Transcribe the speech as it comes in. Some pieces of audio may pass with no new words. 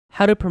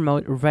how to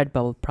promote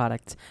Redbubble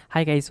products.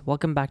 Hi guys,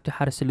 welcome back to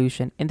How to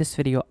Solution. In this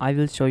video, I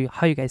will show you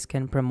how you guys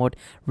can promote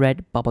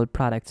Redbubble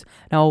products.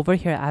 Now over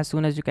here, as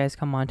soon as you guys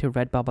come on to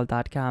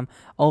redbubble.com,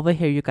 over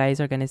here you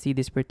guys are going to see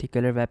this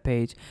particular web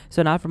page.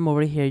 So now from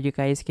over here, you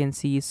guys can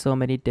see so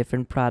many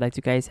different products.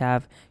 You guys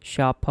have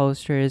shop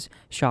posters,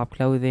 shop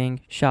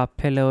clothing, shop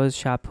pillows,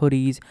 shop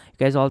hoodies. You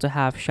guys also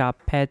have shop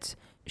pets,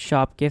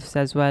 shop gifts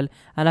as well,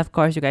 and of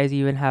course you guys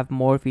even have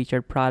more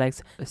featured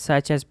products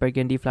such as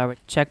burgundy flower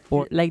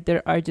checkboard. Like,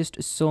 there are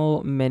just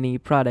so many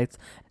products.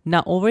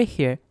 Now over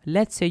here,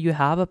 let's say you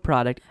have a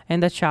product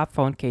and the shop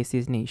phone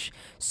cases niche.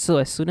 So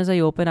as soon as I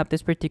open up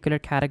this particular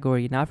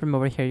category, now from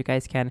over here you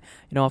guys can,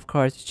 of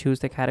course, choose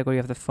the category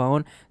of the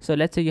phone. So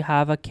let's say you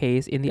have a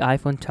case in the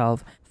iPhone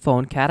 12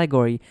 phone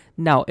category.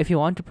 Now if you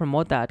want to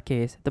promote that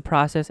case, the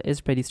process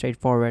is pretty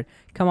straightforward.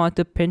 Come on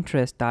to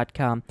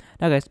pinterest.com.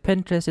 Now guys,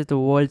 Pinterest is the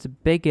world's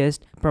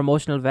biggest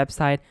promotional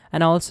website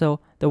and also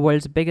the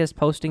world's biggest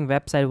posting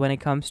website when it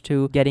comes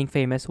to getting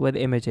famous with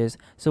images.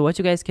 So what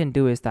you guys can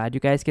do is that you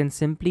guys can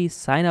simply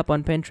sign up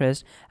on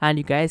Pinterest and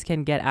you guys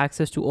can get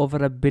access to over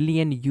 1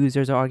 billion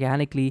users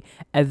organically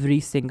every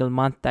single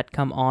month that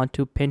come on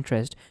to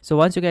Pinterest. So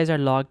once you guys are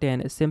logged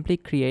in, simply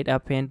create a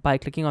pin by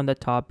clicking on the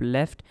top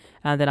left,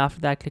 and then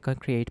after that click on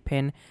create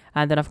pin,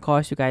 and then of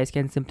course you guys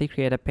can simply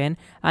create a pin,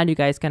 and you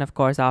guys can of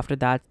course after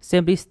that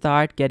simply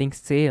start getting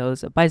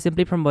sales by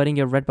simply promoting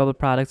your Redbubble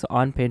products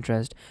on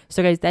Pinterest.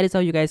 So guys, that is how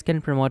you guys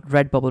can promote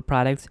Redbubble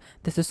products.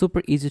 This is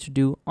super easy to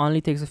do,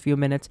 only takes a few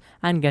minutes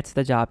and gets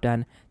the job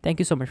done. Thank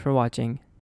you so much for watching.